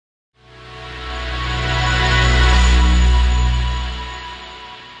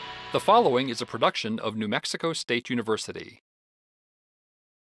The following is a production of New Mexico State University.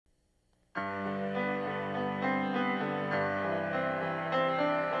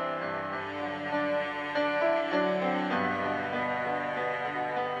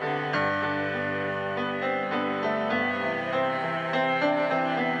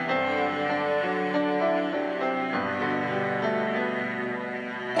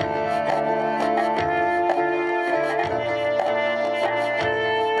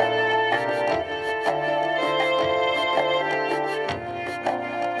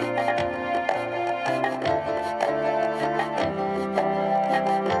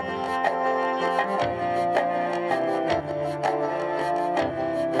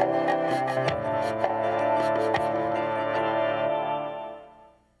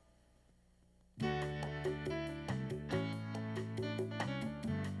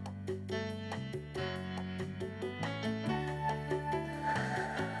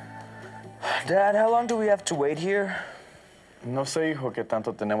 Dad, how long do we have to wait here? No sé, hijo, qué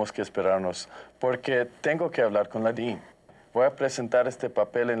tanto tenemos que esperarnos, porque tengo que hablar con la Dean. Voy a presentar este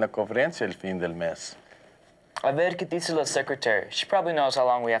papel en la conferencia el fin del mes. A ver qué dice la secretary. She probably knows how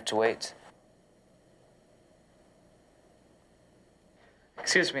long we have to wait.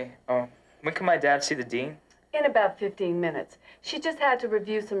 Excuse me, when can my dad see the dean? In about 15 minutes. She just had to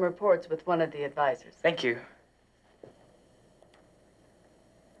review some reports with one of the advisors. Thank you.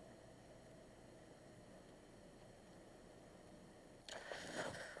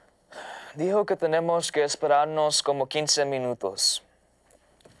 Dijo que tenemos que esperarnos como 15 minutos.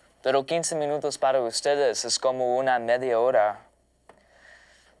 Pero 15 minutos para ustedes es como una media hora.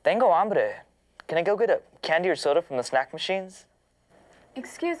 Tengo hambre. Can I go get a candy or soda from the snack machines?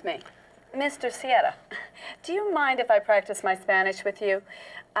 Excuse me, Mr. Sierra, do you mind if I practice my Spanish with you?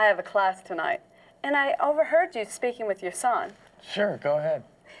 I have a class tonight, and I overheard you speaking with your son. Sure, go ahead.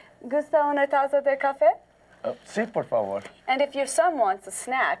 ¿Gusta una taza de café? Sí, por favor. And if your son wants a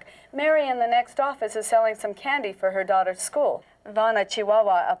snack, Mary in the next office is selling some candy for her daughter's school. Van a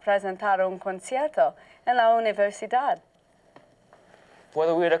Chihuahua a presentar un concierto en la universidad.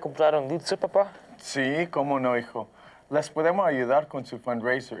 ¿Puedo ir a comprar un dulce, papá? Sí, cómo no, hijo. Les podemos ayudar con su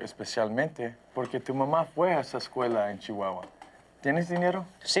fundraiser, especialmente porque tu mamá fue a esa escuela en Chihuahua. ¿Tienes dinero?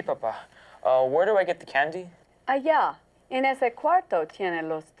 Sí, papá. Where do I get the candy? Allá, en ese cuarto tiene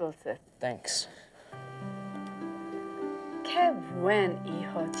los dulces. Thanks. Qué buen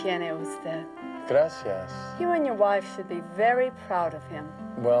hijo tiene usted. Gracias. You and your wife should be very proud of him.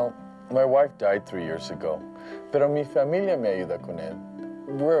 Well, my wife died 3 years ago, pero mi familia me ayuda con él.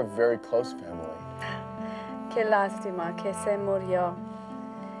 We're a very close family. Qué lástima que se murió.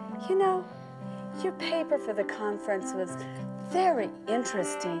 You know, your paper for the conference was very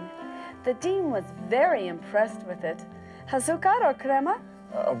interesting. The dean was very impressed with it. ¿Azúcar or crema?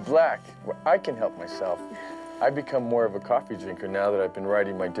 Black. I can help myself. I've become more of a coffee drinker now that I've been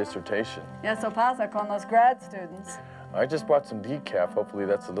writing my dissertation. Eso pasa con los grad students. I just bought some decaf. Hopefully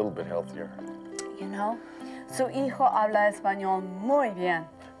that's a little bit healthier. You know, su hijo habla español muy bien.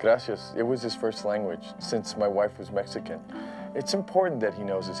 Gracias. It was his first language since my wife was Mexican. It's important that he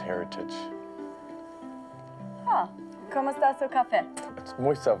knows his heritage. Ah, ¿cómo está su café? It's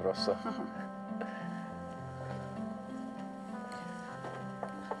muy sabroso.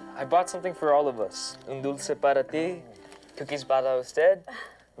 I bought something for all of us. Un dulce para ti, cookies para usted,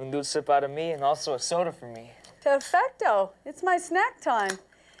 un dulce para mí, and also a soda for me. Perfecto. It's my snack time.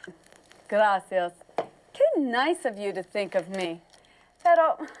 Gracias. Qué nice of you to think of me.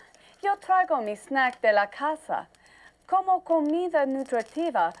 Pero yo traigo mi snack de la casa como comida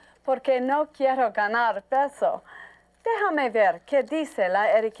nutritiva porque no quiero ganar peso. Déjame ver qué dice la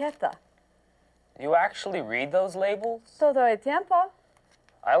etiqueta. You actually read those labels? Todo el tiempo.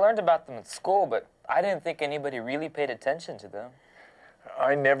 I learned about them at school, but I didn't think anybody really paid attention to them.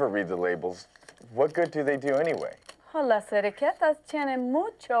 I never read the labels. What good do they do anyway? Oh, las etiquetas tienen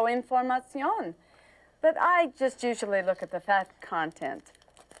mucha información. But I just usually look at the fat content.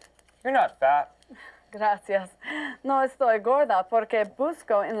 You're not fat. Gracias. No estoy gorda porque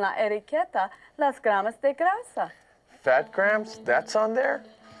busco en la etiqueta las gramas de grasa. Fat grams? That's on there?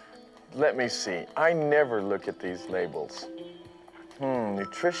 Let me see. I never look at these labels.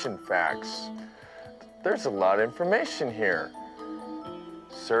 Nutrition facts. There's a lot of information here.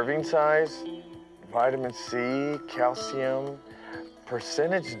 Serving size, vitamin C, calcium,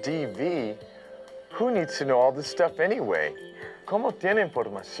 percentage DV. Who needs to know all this stuff anyway? ¿Cómo tiene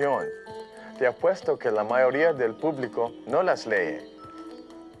información? Te apuesto que la mayoría del público no las lee.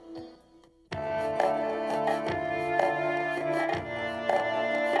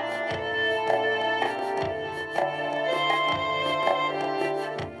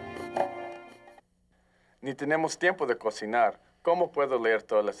 Ni tenemos tiempo de cocinar. ¿Cómo puedo leer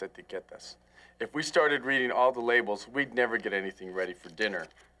todas las etiquetas? If we started reading all the labels, we'd never get anything ready for dinner.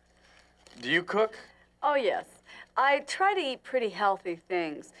 Do you cook? Oh, yes. I try to eat pretty healthy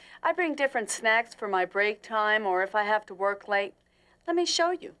things. I bring different snacks for my break time or if I have to work late. Let me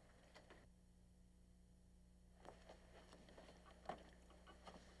show you.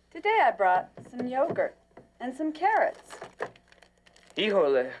 Today I brought some yogurt and some carrots.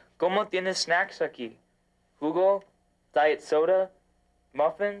 Híjole, ¿cómo tienes snacks aquí? Jugo, diet soda,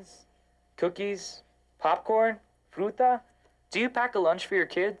 muffins, cookies, popcorn, fruta? Do you pack a lunch for your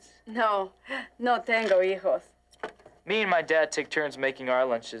kids? No tengo hijos. Me and my dad take turns making our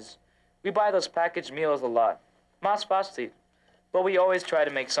lunches. We buy those packaged meals a lot. Más fácil. But we always try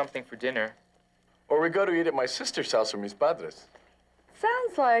to make something for dinner. Or we go to eat at my sister's house with mis padres.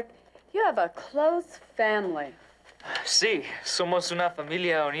 Sounds like you have a close family. Sí, somos una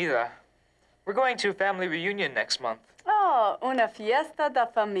familia unida. We're going to a family reunion next month. Oh, una fiesta de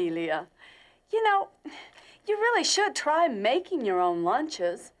familia. You know, you really should try making your own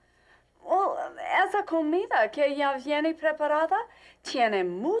lunches. Well, esa comida que ya viene preparada tiene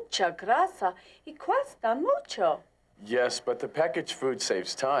mucha grasa y cuesta mucho. Yes, but the packaged food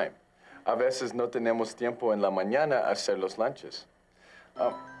saves time. A veces no tenemos tiempo en la mañana a hacer los lunches.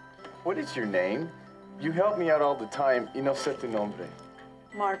 What is your name? You help me out all the time y no sé tu nombre.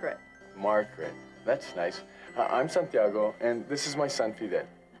 Margaret. Margaret. That's nice. I'm Santiago, and this is my son, Fidel.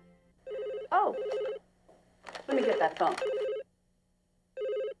 Oh, let me get that phone.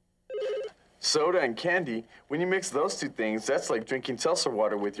 Soda and candy, when you mix those two things, that's like drinking seltzer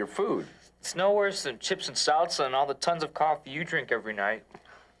water with your food. It's no worse than chips and salsa and all the tons of coffee you drink every night.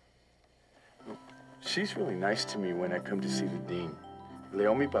 She's really nice to me when I come to see the dean.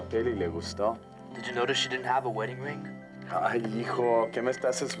 Leo mi papel y le gustó. Did you notice she didn't have a wedding ring? Ay, hijo, ¿qué me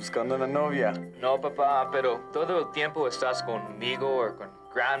estás buscando una novia? No, papá, pero todo el tiempo estás conmigo o con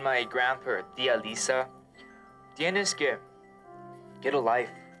grandma y grandpa or tía Lisa. Tienes que get a life.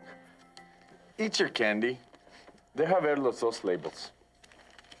 Eat your candy. Deja ver los dos labels.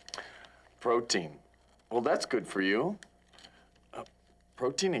 Protein. Well, that's good for you.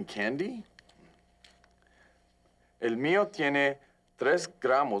 Protein and candy? El mío tiene 3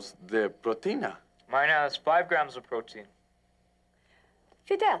 gramos de proteína. Mine has 5 grams of protein.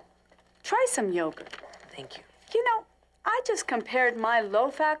 Fidel, try some yogurt. Thank you. You know, I just compared my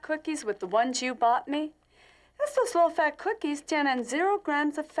low-fat cookies with the ones you bought me. Estos low-fat cookies tienen 0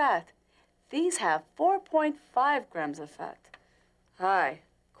 grams of fat. These have 4.5 grams of fat. Ay,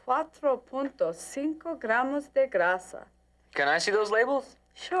 4.5 gramos de grasa. Can I see those labels?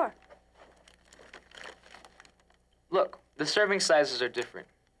 Sure. Look, the serving sizes are different.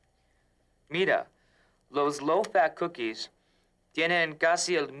 Mira, los low-fat cookies tienen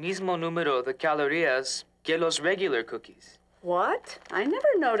casi el mismo número de calorías que los regular cookies. What? I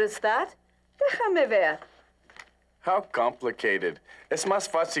never noticed that. Déjame ver. How complicated. Es más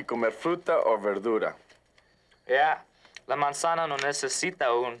fácil comer fruta o verdura. Yeah, la manzana no necesita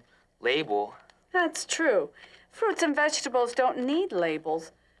un label. That's true. Fruits and vegetables don't need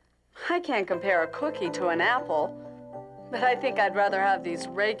labels. I can't compare a cookie to an apple, but I think I'd rather have these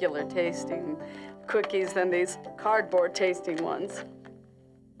regular tasting cookies than these cardboard tasting ones.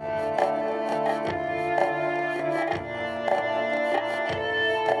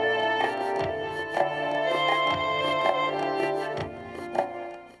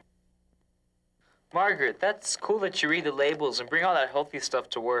 Margaret, that's cool that you read the labels and bring all that healthy stuff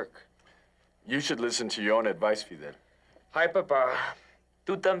to work. You should listen to your own advice, Fidel. Hi, papá.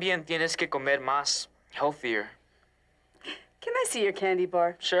 Tú también tienes que comer más, healthier. Can I see your candy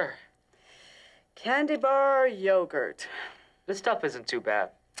bar? Sure. Candy bar, yogurt. This stuff isn't too bad.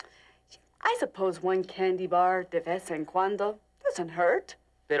 I suppose one candy bar de vez en cuando doesn't hurt.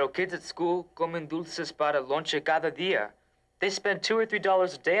 Pero kids at school comen dulces para lonche cada día. They spend $2 or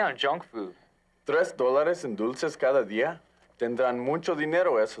 $3 a day on junk food. $3 en dulces cada día. Tendrán mucho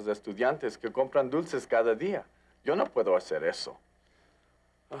dinero esos estudiantes que compran dulces cada día. Yo no puedo hacer eso.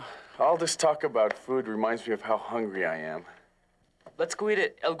 All this talk about food reminds me of how hungry I am. Let's go eat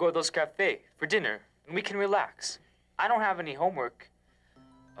at El Gordo's Cafe for dinner, and we can relax. I don't have any homework.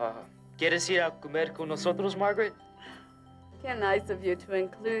 ¿Quieres ir a comer con nosotros, Margaret? Qué nice of you to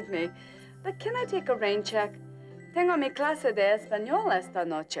include me. But can I take a rain check? Tengo mi clase de español esta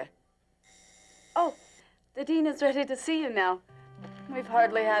noche. Oh, the dean is ready to see you now. We've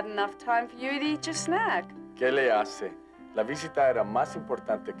hardly had enough time for you to eat your snack. ¿Qué le hace? La visita era más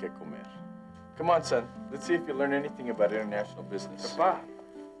importante que comer. Come on, son. Let's see if you learn anything about international business. Papá,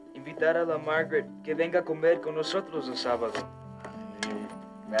 invitar a la Margaret que venga a comer con nosotros el sábado. Hey,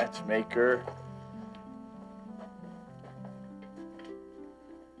 matchmaker.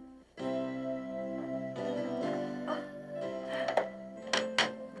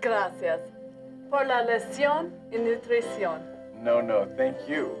 Gracias por la lección en nutrición. No, thank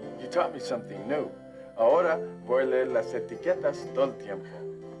you. You taught me something new. Ahora voy a leer las etiquetas todo el tiempo.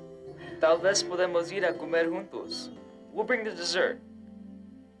 Tal vez podemos ir a comer juntos. We'll bring the dessert.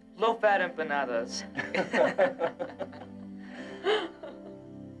 Low-fat empanadas.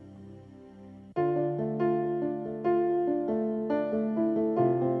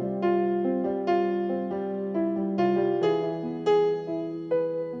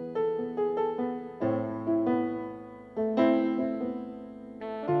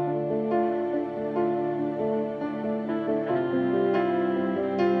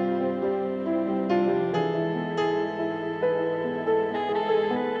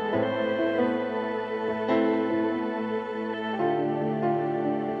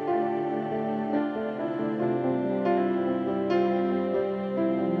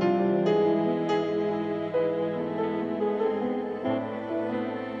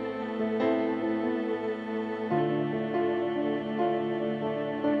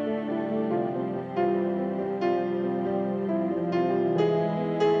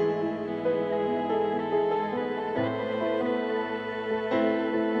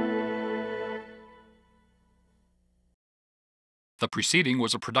 The preceding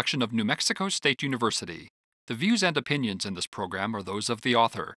was a production of New Mexico State University. The views and opinions in this program are those of the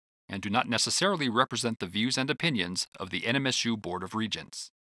author and do not necessarily represent the views and opinions of the NMSU Board of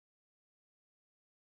Regents.